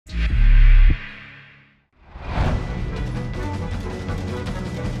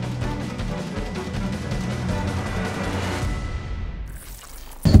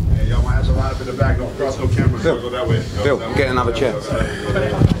back, don't cross no cameras. Go that way. Bill, get another chair.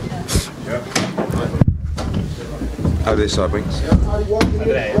 Oh, this side, Binks. Walk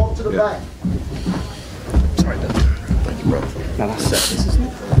to the back. Sorry, thank you, bro. No, that's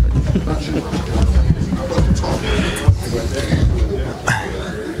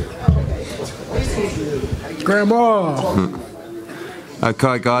it. Grandma.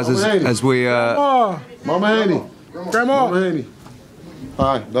 Okay, guys, as we Mama Haney. Grandma. Mama Haney.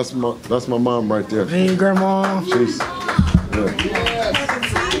 Hi, that's my mom right there. Hey, Grandma. She's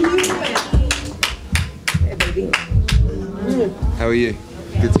how are you?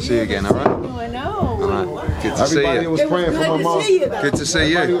 Good to see you again, all right? Oh, I know. All right. Good to see everybody you. was praying for my mom. Good to see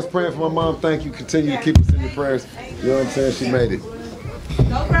Everybody you. was praying for my mom. Thank you. Continue to keep us in your prayers. You know what I'm saying? She made it. Go,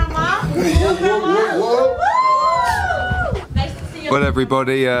 Grandma. Go, Grandma. Nice to see you. Well,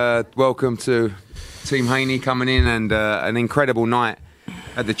 everybody, welcome to Team Haney coming in, and an incredible night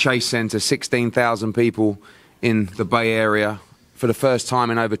at the Chase Center. 16,000 people in the Bay Area for the first time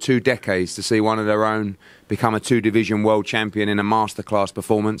in over 2 decades to see one of their own become a 2-division world champion in a masterclass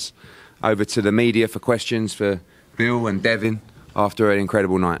performance. Over to the media for questions for Bill and Devin after an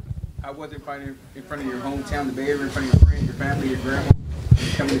incredible night. How was it fighting in front of your hometown, the Bay Area, in front of your friends, your family, your grandma,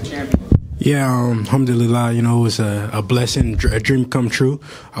 becoming the champion? Yeah, alhamdulillah, you know, it was a blessing, a dream come true.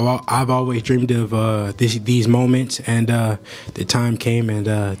 I've always dreamed of these moments, and the time came, and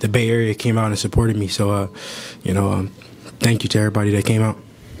the Bay Area came out and supported me. So, you know, thank you to everybody that came out.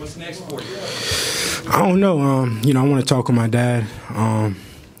 What's next for you? I don't know. You know, I want to talk with my dad and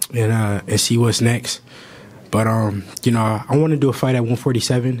see what's next. But, you know, I want to do a fight at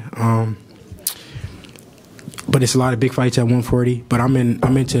 147. But it's a lot of big fights at 140. But I'm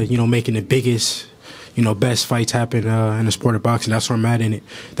into, you know, making the biggest, you know, best fights happen in the sport of boxing. That's where I'm at in it.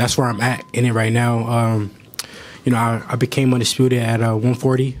 That's where I'm at in it right now. You know, I became undisputed at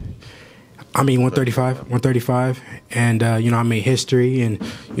 140. 135. And, you know, I made history, and,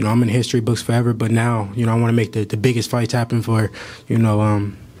 you know, I'm in history books forever. But now, you know, I want to make the biggest fights happen for, you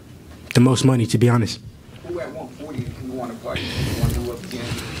know, the most money, to be honest. Who at 140 you want to fight? You want to do up again?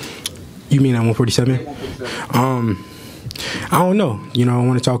 You mean at 147? Yeah, 147. I don't know. You know, I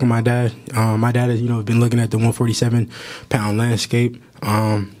want to talk with my dad. My dad has, you know, been looking at the 147-pound landscape.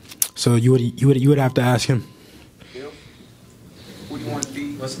 So you would have to ask him. Bill, who do you want to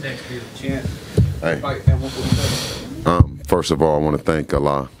be? What's next for your chance? Hey. Fight at 147. First of all, I want to thank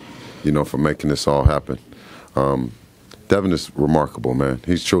Allah, you know, for making this all happen. Devin is remarkable, man.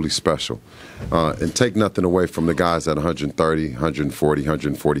 He's truly special. And take nothing away from the guys at 130, 140,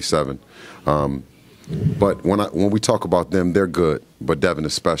 147. But when we talk about them, they're good. But Devin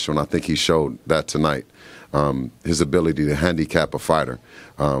is special, and I think he showed that tonight. His ability to handicap a fighter.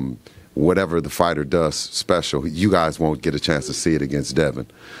 Whatever the fighter does special, you guys won't get a chance to see it against Devin,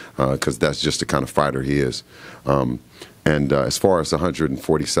 because that's just the kind of fighter he is. And as far as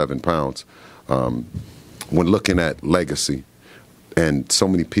 147 pounds, when looking at legacy, and so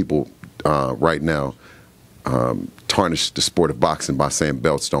many people right now tarnish the sport of boxing by saying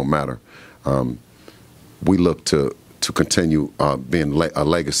belts don't matter. We look to continue being a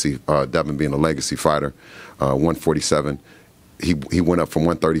legacy, Devin being a legacy fighter. 147. He went up from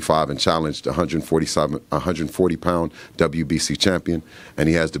 135 and challenged 140-pound WBC champion, and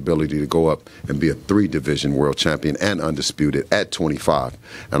he has the ability to go up and be a 3-division world champion and undisputed at 25.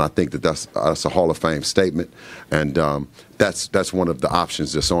 And I think that's a Hall of Fame statement, and that's one of the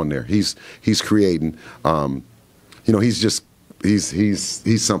options that's on there. He's creating, you know, he's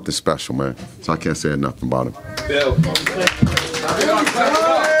something special, man. So I can't say enough about him. Bill.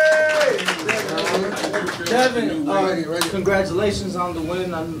 Devin, congratulations on the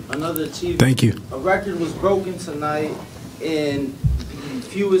win, on another achievement. Thank you. A record was broken tonight, and the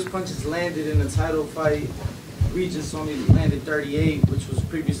fewest punches landed in a title fight. Regis only landed 38, which was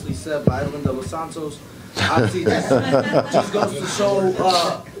previously said by Edwin De Los Santos. Obviously, just goes to show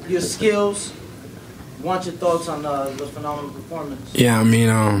your skills. Want your thoughts on the phenomenal performance? Yeah, I mean,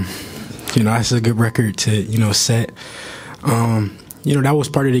 you know, that's a good record to, you know, set. You know, that was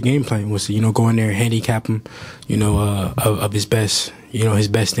part of the game plan, was to, you know, go in there and handicap him, you know, of his best, you know, his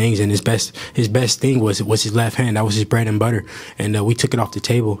best things. And his best thing was his left hand. That was his bread and butter. And we took it off the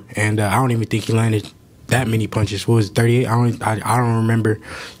table. And I don't even think he landed that many punches. What was it, 38? I don't remember,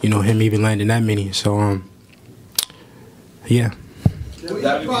 you know, him even landing that many. So, yeah. Were you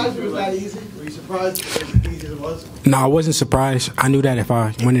surprised it was that easy? Were you surprised as easy as it was? No, I wasn't surprised. I knew that if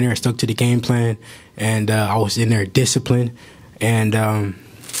I went in there and stuck to the game plan, and I was in there disciplined, and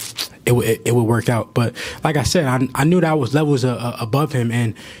it would work out. But like I said, I knew that I was levels above him,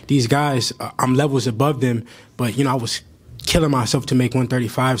 and these guys, I'm levels above them. But you know, I was killing myself to make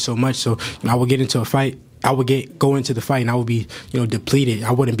 135 so much. So I would get into a fight. I would go into the fight and I would be, depleted.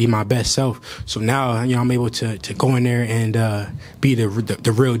 I wouldn't be my best self. So now, I'm able to go in there and be the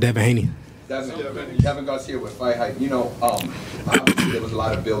real Devin Haney. Devin Garcia with Fight Hype. Obviously there was a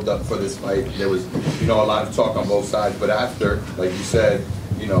lot of build up for this fight. There was, a lot of talk on both sides. But after, like you said,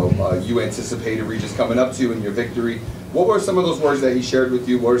 you anticipated Regis coming up to you in your victory. What were some of those words that he shared with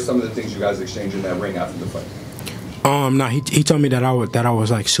you? What were some of the things you guys exchanged in that ring after the fight? He told me that I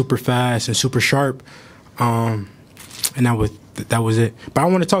was like super fast and super sharp. And that was it. But I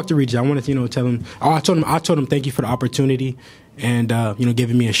want to talk to Regis. I wanted to, tell him. I told him thank you for the opportunity and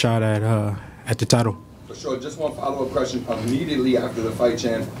giving me a shot at the title. For sure. Just one follow-up question. Immediately after the fight,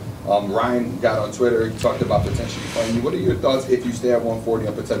 champ, Ryan got on Twitter. He talked about potentially fighting you. What are your thoughts if you stay at 140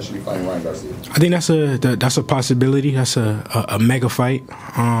 and potentially fighting Ryan Garcia? I think that's a possibility. That's a mega fight.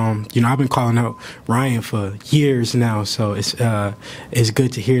 I've been calling out Ryan for years now, so it's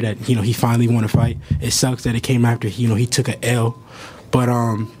good to hear that he finally won a fight. It sucks that it came after he took an L, but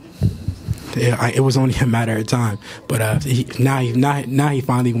it was only a matter of time. But now he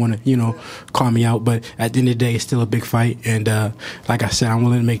finally want to call me out. But at the end of the day, it's still a big fight. And like I said, I'm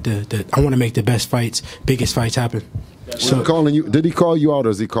willing to make I want to make the best fights, biggest fights happen. So calling you, did he call you out or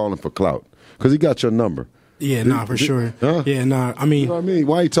is he calling for clout? Because he got your number. Yeah, for sure. Huh? Yeah, I mean, you know what I mean?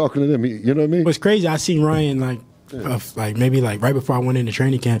 Why are you talking to them? You know what I mean? What's crazy? I seen Ryan maybe right before I went into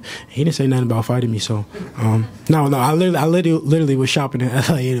training camp. He didn't say nothing about fighting me. So no, I literally was shopping in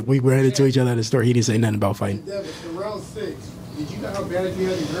LA. We ran into each other at the store. He didn't say nothing about fighting. Devin, in round 6, did you know how bad you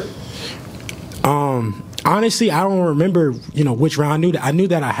had him hurt? Honestly, I don't remember which round. I knew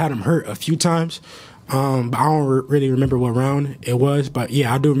that I had him hurt a few times, but I don't really remember what round it was. But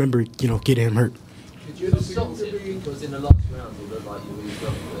yeah, I do remember getting him hurt. Did you because in the last round it looked like you really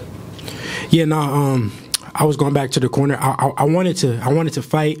struggled? Yeah, no. I was going back to the corner. I wanted to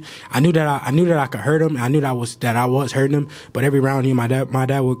fight. I knew that I could hurt him. I knew that I was hurting him. But every round, my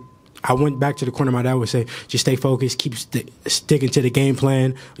dad would. I went back to the corner. My dad would say, "Just stay focused. Keep sticking to the game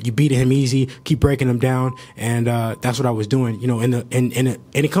plan. You beat him easy. Keep breaking him down." And that's what I was doing. And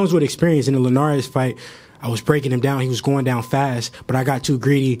it comes with experience. In the Linares fight, I was breaking him down. He was going down fast, but I got too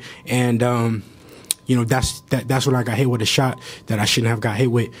greedy and. That's when I got hit with a shot that I shouldn't have got hit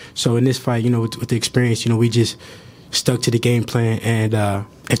with. So in this fight, with the experience, we just stuck to the game plan. And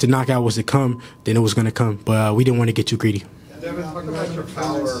if the knockout was to come, then it was going to come. But we didn't want to get too greedy. Devin, talk about your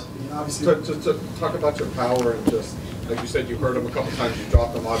power. Talk about your power and just, like you said, you heard him a couple times. You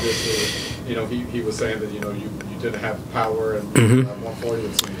dropped him. Obviously, he was saying that you didn't have power and at 140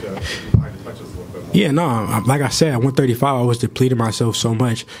 it seemed to be behind the punches a little bit more. Yeah, no, like I said, at 135 I was depleting myself so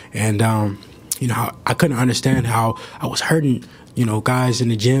much, and I couldn't understand how I was hurting, guys in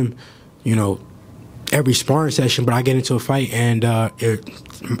the gym, every sparring session, but I get into a fight and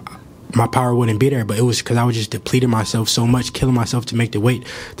my power wouldn't be there. But it was because I was just depleting myself so much, killing myself to make the weight,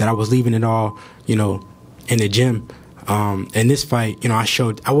 that I was leaving it all, in the gym. In this fight,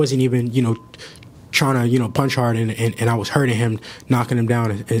 I wasn't even, trying to, punch hard, and I was hurting him, knocking him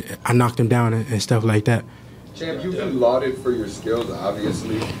down, and I knocked him down and stuff like that. Champ, you've been lauded for your skills,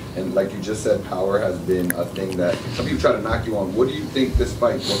 obviously, and like you just said, power has been a thing that some people try to knock you on. What do you think this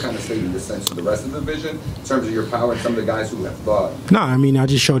fight, what kind of statement this sends to the rest of the division in terms of your power and some of the guys who have thought? No, I mean, I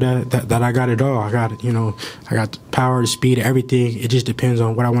just showed that I got it all. I got it, I got the power, the speed, everything. It just depends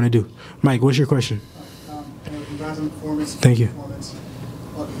on what I want to do. Mike, what's your question? Congrats on the performance. Thank you.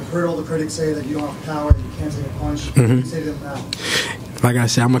 I've heard all the critics say that you don't have power, you can't take a punch. What do you say to them now? Like I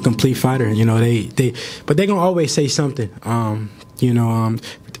said, I'm a complete fighter. But they gonna always say something.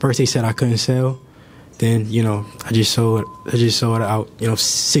 First they said I couldn't sell, then I just sold it out.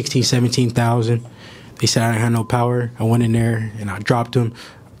 16, 17,000. They said I didn't have no power. I went in there and I dropped them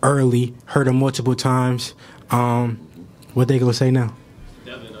early, hurt them multiple times. What they gonna say now?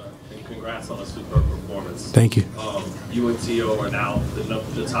 Devin, and congrats on a superb performance. Thank you. You and T.O. are now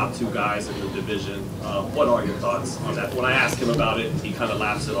the top 2 guys in the division. What are your thoughts on that? When I ask him about it, he kind of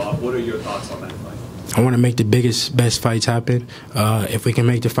laughs it off. What are your thoughts on that fight? I want to make the best fights happen. If we can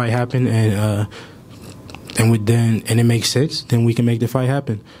make the fight happen and it makes sense, then we can make the fight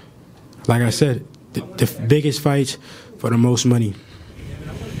happen. Like I said, the biggest fights for the most money.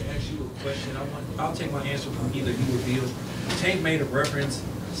 I wanted to ask you a question. I'll take my answer from either you or Bill. Tank made a reference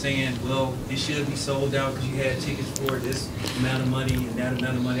saying, well, it should be sold out because you had tickets for this amount of money and that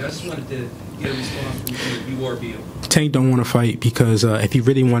amount of money. I just wanted to get a response from either you or Bill? Tank don't want to fight because if he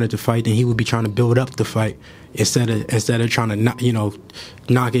really wanted to fight, then he would be trying to build up the fight instead of trying to knock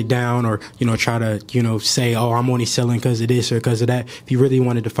it down or try to say, oh, I'm only selling because of this or because of that. If he really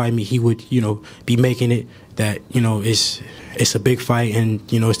wanted to fight me, he would be making it that it's a big fight and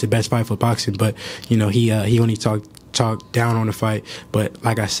it's the best fight for boxing. But he only talk down on the fight. But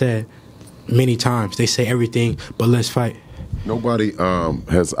like I said many times, they say everything but let's fight. Nobody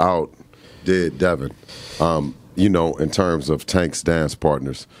has outdid Devin. In terms of Tank's dance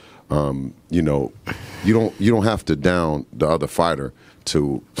partners, you don't have to down the other fighter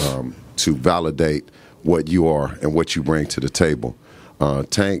to validate what you are and what you bring to the table.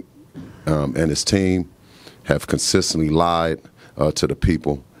 Tank and his team have consistently lied to the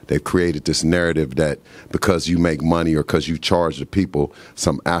people. They've created this narrative that because you make money or because you charge the people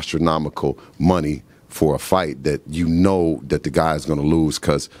some astronomical money for a fight that that the guy is going to lose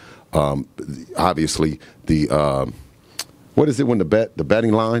because obviously what is it when the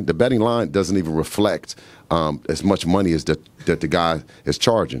betting line doesn't even reflect as much money as that the guy is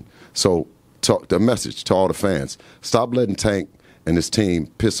charging. So the message to all the fans: stop letting Tank and his team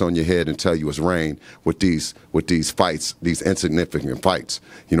piss on your head and tell you it's rain with these fights, these insignificant fights.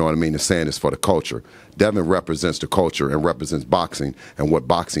 You know what I mean? They're saying it's for the culture. Devin represents the culture and represents boxing and what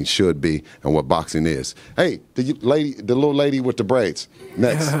boxing should be and what boxing is. Hey, the little lady with the braids.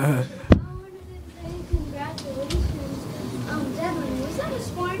 Next.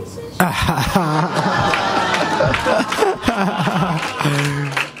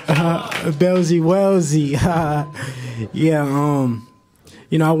 Belsy Welsy. Yeah,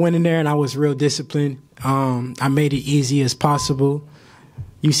 I went in there and I was real disciplined. I made it easy as possible.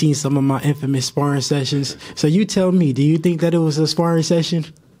 You've seen some of my infamous sparring sessions. So you tell me, do you think that it was a sparring session?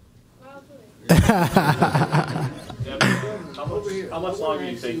 How much longer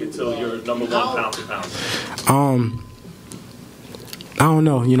do you think until you're number 1 pound for pound? I don't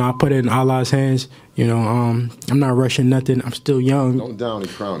know. I put it in Allah's hands. I'm not rushing nothing. I'm still young. Don't down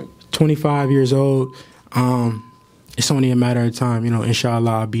and crown it. 25 years old. It's only a matter of time.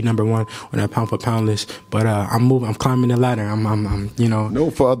 Inshallah, I'll be number 1 on that pound for pound list. But I'm moving. I'm climbing the ladder.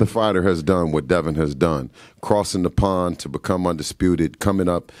 No other fighter has done what Devin has done, crossing the pond to become undisputed, coming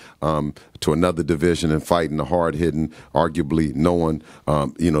up to another division and fighting the hard-hitting, arguably no one,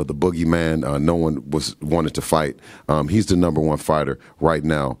 the boogeyman, no one wanted to fight. He's the number 1 fighter right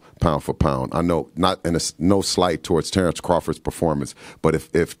now, pound for pound. I know, no slight towards Terrence Crawford's performance, but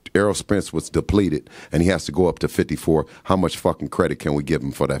if Errol Spence was depleted and he has to go up to 54, how much fucking credit can we give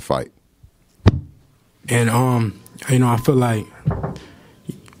him for that fight? And I feel like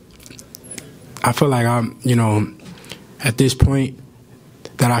I'm, at this point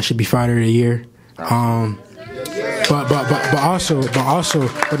that I should be fighter of the year. But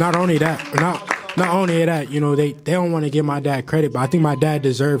not only that, they don't want to give my dad credit, but I think my dad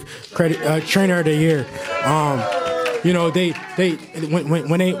deserved credit, trainer of the year.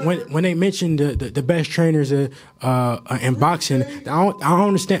 When they mentioned the best trainers in boxing,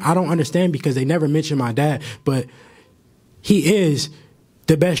 I don't understand because they never mentioned my dad, but he is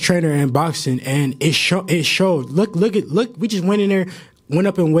the best trainer in boxing, and it showed. Look, we just went in there, went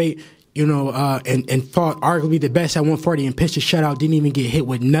up in weight, and fought arguably the best at 140 and pitched a shutout, didn't even get hit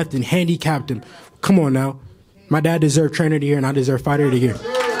with nothing, handicapped him. Come on now. My dad deserved trainer of the year and I deserve fighter of the year.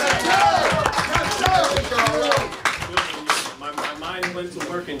 My mind went to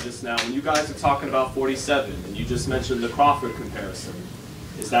working just now. When you guys are talking about 47 and you just mentioned the Crawford comparison,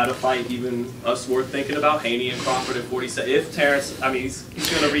 is that a fight even us worth thinking about? Haney and Crawford at 47? If Terrence, he's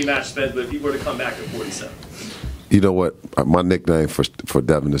going to rematch Spence, but if he were to come back at 47. You know what? My nickname for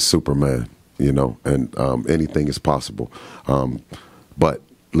Devin is Superman. And anything is possible. But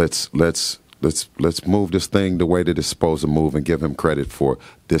let's move this thing the way that it's supposed to move and give him credit for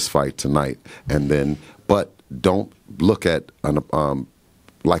this fight tonight. But don't look at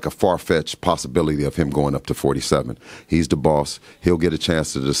like a far-fetched possibility of him going up to 47. He's the boss. He'll get a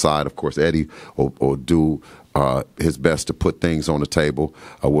chance to decide. Of course, Eddie will do his best to put things on the table.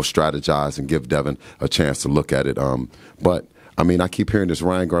 We'll strategize and give Devin a chance to look at it. But I keep hearing this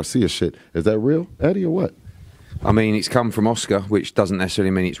Ryan Garcia shit. Is that real, Eddie, or what? It's come from Oscar, which doesn't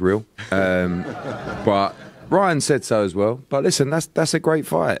necessarily mean it's real. But Ryan said so as well. But listen, that's a great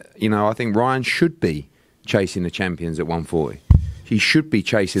fight. I think Ryan should be chasing the champions at 140. He should be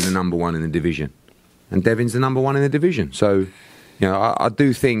chasing the number 1 in the division. And Devin's the number 1 in the division. So, I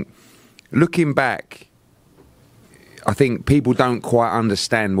do think, looking back, I think people don't quite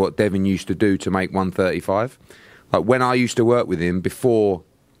understand what Devin used to do to make 135. Like when I used to work with him before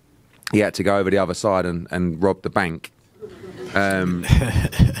he had to go over the other side and rob the bank,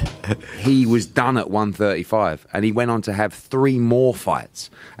 he was done at 135, and he went on to have 3 more fights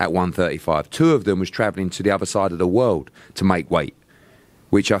at 135. 2 of them was travelling to the other side of the world to make weight,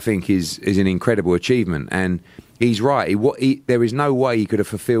 which I think is an incredible achievement. And he's right. There is no way he could have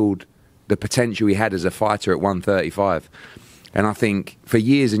fulfilled the potential he had as a fighter at 135. And I think for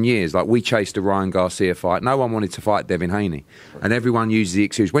years and years, like we chased the Ryan Garcia fight, no one wanted to fight Devin Haney. And everyone uses the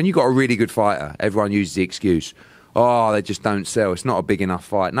excuse. When you've got a really good fighter, everyone uses the excuse, oh, they just don't sell. It's not a big enough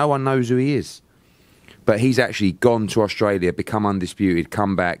fight. No one knows who he is. But he's actually gone to Australia, become undisputed,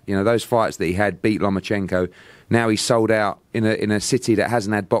 come back. You know, those fights that he had, beat Lomachenko. Now he's sold out in a city that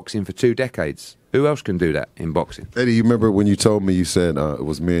hasn't had boxing for 2 decades. Who else can do that in boxing? Eddie, you remember when you told me, you said, it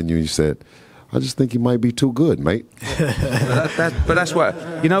was me and you said, I just think you might be too good, mate. But that's what,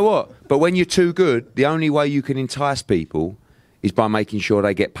 you know what? But when you're too good, the only way you can entice people is by making sure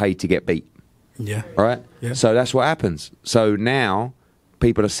they get paid to get beat. Yeah. All right? Yeah. So that's what happens. So now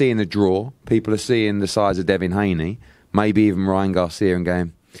people are seeing the draw, people are seeing the size of Devin Haney, maybe even Ryan Garcia, and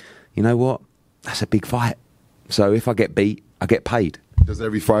going, you know what? That's a big fight. So if I get beat, I get paid. Does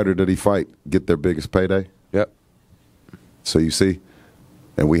every fighter that he fight get their biggest payday? Yep. So you see?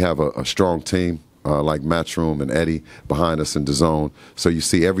 And we have a strong team like Matchroom and Eddie behind us in DAZN. So you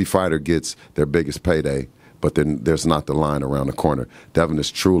see every fighter gets their biggest payday, but then there's not the line around the corner. Devin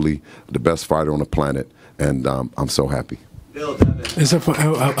is truly the best fighter on the planet, and I'm so happy. It's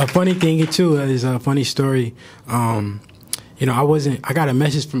a funny thing, too, is a funny story. You know, I got a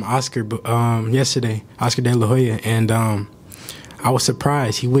message from Oscar yesterday, Oscar De La Hoya, and I was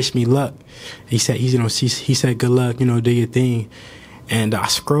surprised. He wished me luck. He said, he said, good luck, you know, do your thing. And I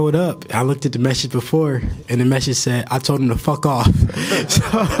scrolled up. I looked at the message before, and the message said, "I told him to fuck off."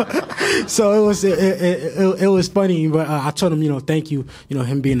 so it was funny, but I told him, you know, thank you, you know,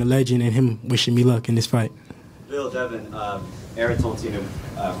 him being a legend and him wishing me luck in this fight. Bill, Devin, Aaron Tolentino,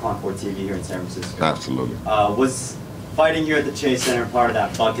 Concord TV here in San Francisco. Absolutely. Was fighting here at the Chase Center part of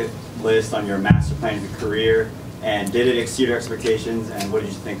that bucket list on your master plan of your career? And did it exceed your expectations? And what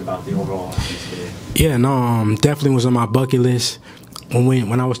did you think about the overall atmosphere? Yeah, no, definitely was on my bucket list.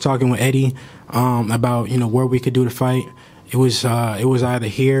 When I was talking with Eddie about, you know, where we could do the fight, it was either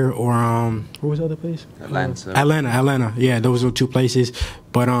here or where was the other place? Atlanta. Yeah, those were 2 places.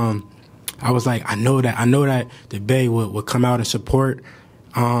 But I was like, I know that the Bay would come out and support.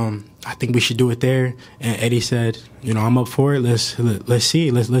 I think we should do it there. And Eddie said, you know, I'm up for it. Let's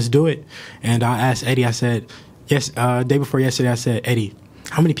see, let's do it. And I asked Eddie, I said, yes, day before yesterday, I said, Eddie,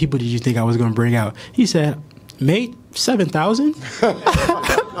 how many people did you think I was going to bring out? He said, mate, 7,000.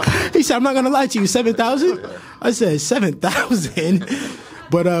 He said, I'm not going to lie to you, 7,000. I said, 7,000.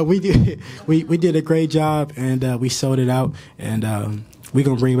 But we did a great job, and we sold it out, and we're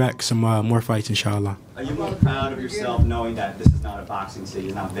going to bring back some more fights, inshallah. Are you more proud of yourself knowing that this is not a boxing city,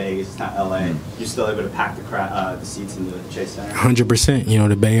 it's not Vegas, it's not LA? You're still able to pack the seats in the Chase Center? 100%. You know,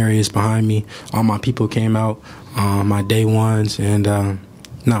 the Bay Area is behind me. All my people came out, my day ones, and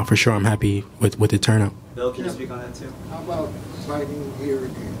no, for sure I'm happy with the turnout. Bill, can you speak on that too? How about fighting here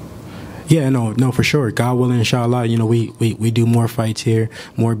again? Yeah, no, for sure. God willing, inshallah, you know, we do more fights here,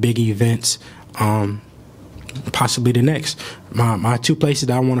 more big events, possibly the next. My 2 places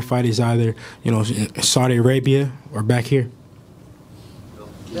that I want to fight is either, you know, Saudi Arabia or back here.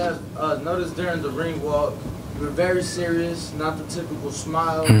 Yeah, noticed during the ring walk, you were very serious, not the typical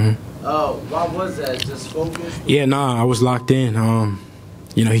smile. Why was that? Just focused? Yeah, I was locked in.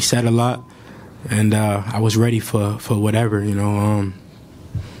 You know, he said a lot. And I was ready for whatever, you know.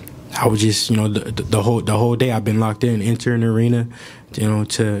 I was just, you know, the whole day I've been locked in, entering the arena, you know,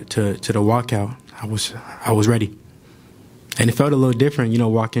 to the walkout. I was ready, and it felt a little different, you know,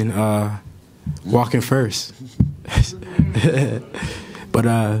 walking first. But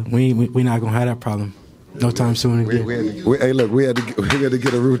we not gonna have that problem. No time soon again. Hey, look, we had to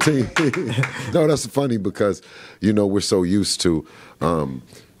get a routine. No, that's funny because, you know, we're so used to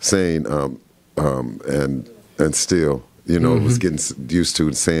saying. And still, you know, it was getting used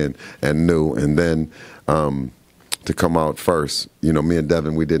to saying and new, and then to come out first, you know, me and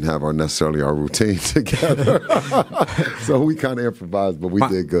Devin, we didn't have necessarily our routine together, so we kind of improvised, but we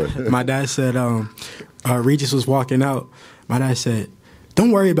did good. My dad said, Regis was walking out. My dad said,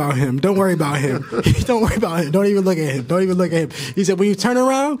 "Don't worry about him. Don't worry about him. Don't worry about him. Don't even look at him. Don't even look at him." He said, "When you turn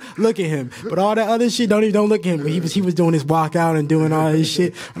around, look at him. But all that other shit, don't look at him." He was doing his walkout and doing all his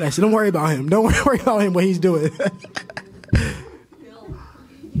shit. And I said, "Don't worry about him. Don't worry about him. What he's doing." Bill,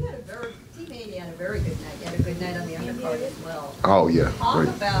 you had Team Haney had a very good night. You had a good night on the undercard as well. Oh yeah. Talk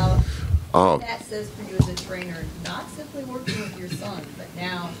about what that says for you as a trainer, not simply working with your son, but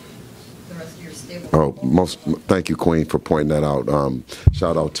now the rest of your stable? Thank you, Queen, for pointing that out.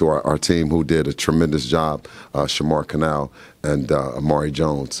 Shout out to our team who did a tremendous job, Shamar Canal and Amari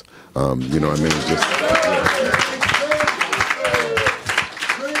Jones. You know what I mean?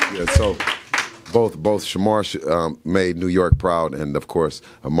 So both Shamar made New York proud, and of course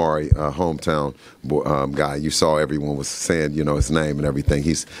Amari, hometown guy. You saw everyone was saying, you know, his name and everything.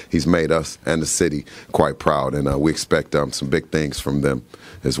 He's made us and the city quite proud, and we expect some big things from them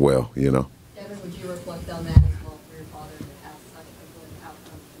as well. You know. Devin, would you reflect on that as well for your father to have such a good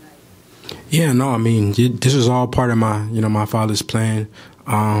outcome tonight? Yeah, no, I mean this is all part of my father's plan.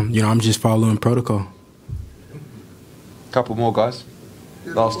 I'm just following protocol. Couple more guys.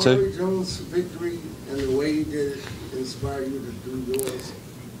 Last two. Amari Jones' victory and the way he did it inspire you to do yours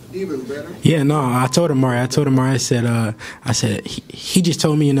even better? Yeah, no, I told Amari, I said, he just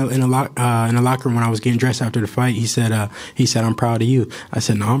told me in the locker room when I was getting dressed after the fight. He said, I'm proud of you. I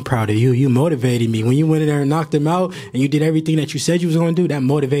said, no, I'm proud of you. You motivated me when you went in there and knocked him out, and you did everything that you said you was going to do. That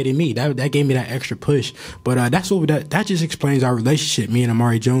motivated me. That gave me that extra push. But that just explains our relationship. Me and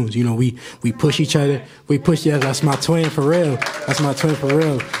Amari Jones. You know, we push each other. We push. Yeah, that's my twin for real. That's my twin for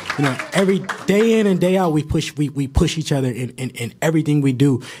real. You know, every day in and day out, we push each other in everything we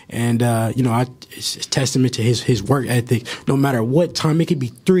do. And, it's a testament to his work ethic. No matter what time, it could be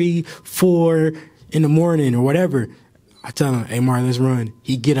 3, 4 in the morning or whatever. I tell him, hey, Mark, let's run.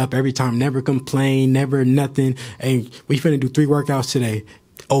 He get up every time, never complain, never nothing. Hey, we finna do 3 workouts today.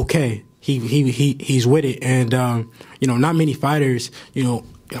 Okay. He's with it. And, not many fighters,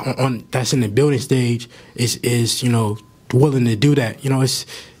 on that's in the building stage is willing to do that.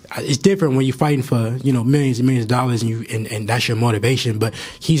 It's different when you're fighting for millions and millions of dollars and that's your motivation. But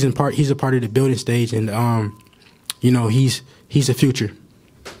he's a part of the building stage, and he's the future.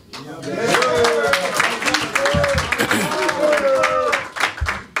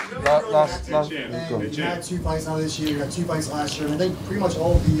 You had 2 fights now this year. You had 2 fights last year. And I think pretty much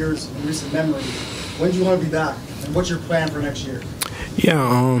all of the years in recent memory. When do you want to be back? And what's your plan for next year?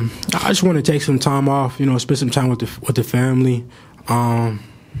 Yeah, I just want to take some time off. Spend some time with the family.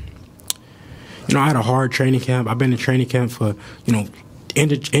 I had a hard training camp. I've been in training camp for, in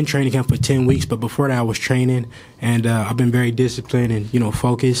training camp for 10 weeks. But before that, I was training, and I've been very disciplined and,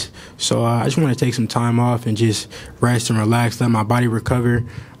 focused. So I just want to take some time off and just rest and relax, let my body recover.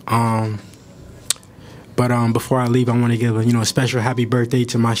 But before I leave, I want to give a special happy birthday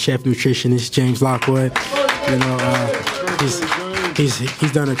to my chef nutritionist, James Lockwood.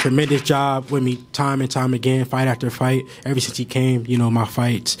 He's done a tremendous job with me time and time again, fight after fight. Ever since he came, my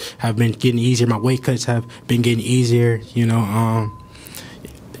fights have been getting easier. My weight cuts have been getting easier.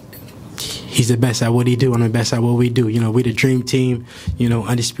 He's the best at what he do. I'm the best at what we do. We the dream team.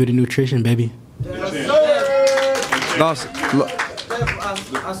 Undisputed nutrition, baby. In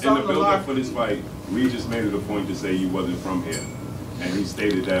the build-up for this fight, Regis made it a point to say you wasn't from here. And he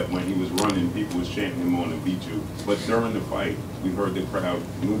stated that when he was running, people was chanting him on and beat you. But during the fight, we heard the crowd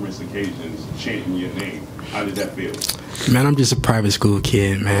numerous occasions chanting your name. How did that feel? Man, I'm just a private school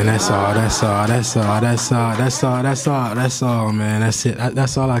kid, man. That's all, man. That's it.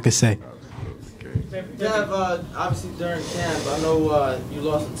 That's all I can say. Dev, obviously during camp, I know you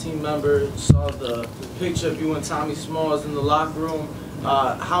lost a team member, saw the picture of you and Tommy Smalls in the locker room.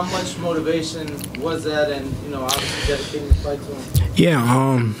 How much motivation was that, and obviously dedicating the fight to him?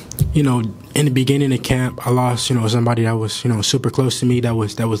 Yeah, in the beginning of camp, I lost somebody that was super close to me, that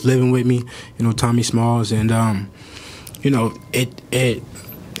was living with me, Tommy Smalls, and it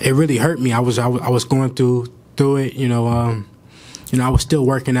really hurt me. I was going through it, I was still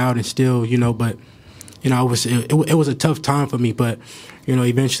working out and still but it was a tough time for me, but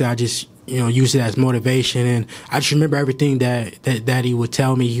eventually I just use it as motivation, and I just remember everything that he would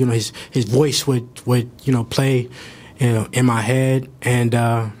tell me. His voice would play in my head, and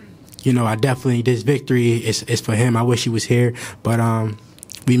I definitely, this victory is for him. I wish he was here, but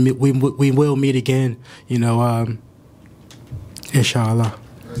we will meet again, inshallah.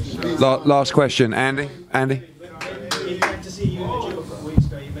 Last question, Andy. Great to see you in the gym a couple of weeks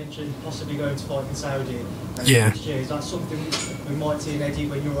ago. You mentioned possibly going to fight in Saudi. Yeah. Next year. Is that something we might see in Eddie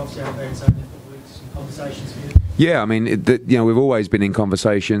when you're obviously out there in Saudi? Some conversations for you? Yeah, I mean, we've always been in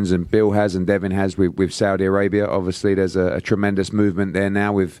conversations, and Bill has and Devin has with Saudi Arabia. Obviously, there's a tremendous movement there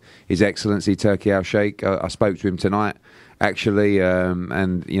now with His Excellency Turki Al-Sheikh. I spoke to him tonight, actually,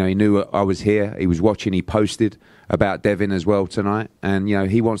 and he knew I was here. He was watching. He posted about Devin as well tonight, and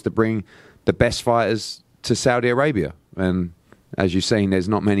he wants to bring the best fighters to Saudi Arabia. And as you've seen, there's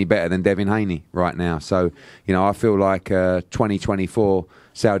not many better than Devin Haney right now. So, I feel like 2024,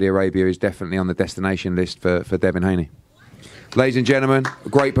 Saudi Arabia is definitely on the destination list for Devin Haney. Ladies and gentlemen,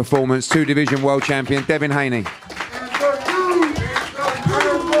 great performance. 2-division world champion, Devin Haney.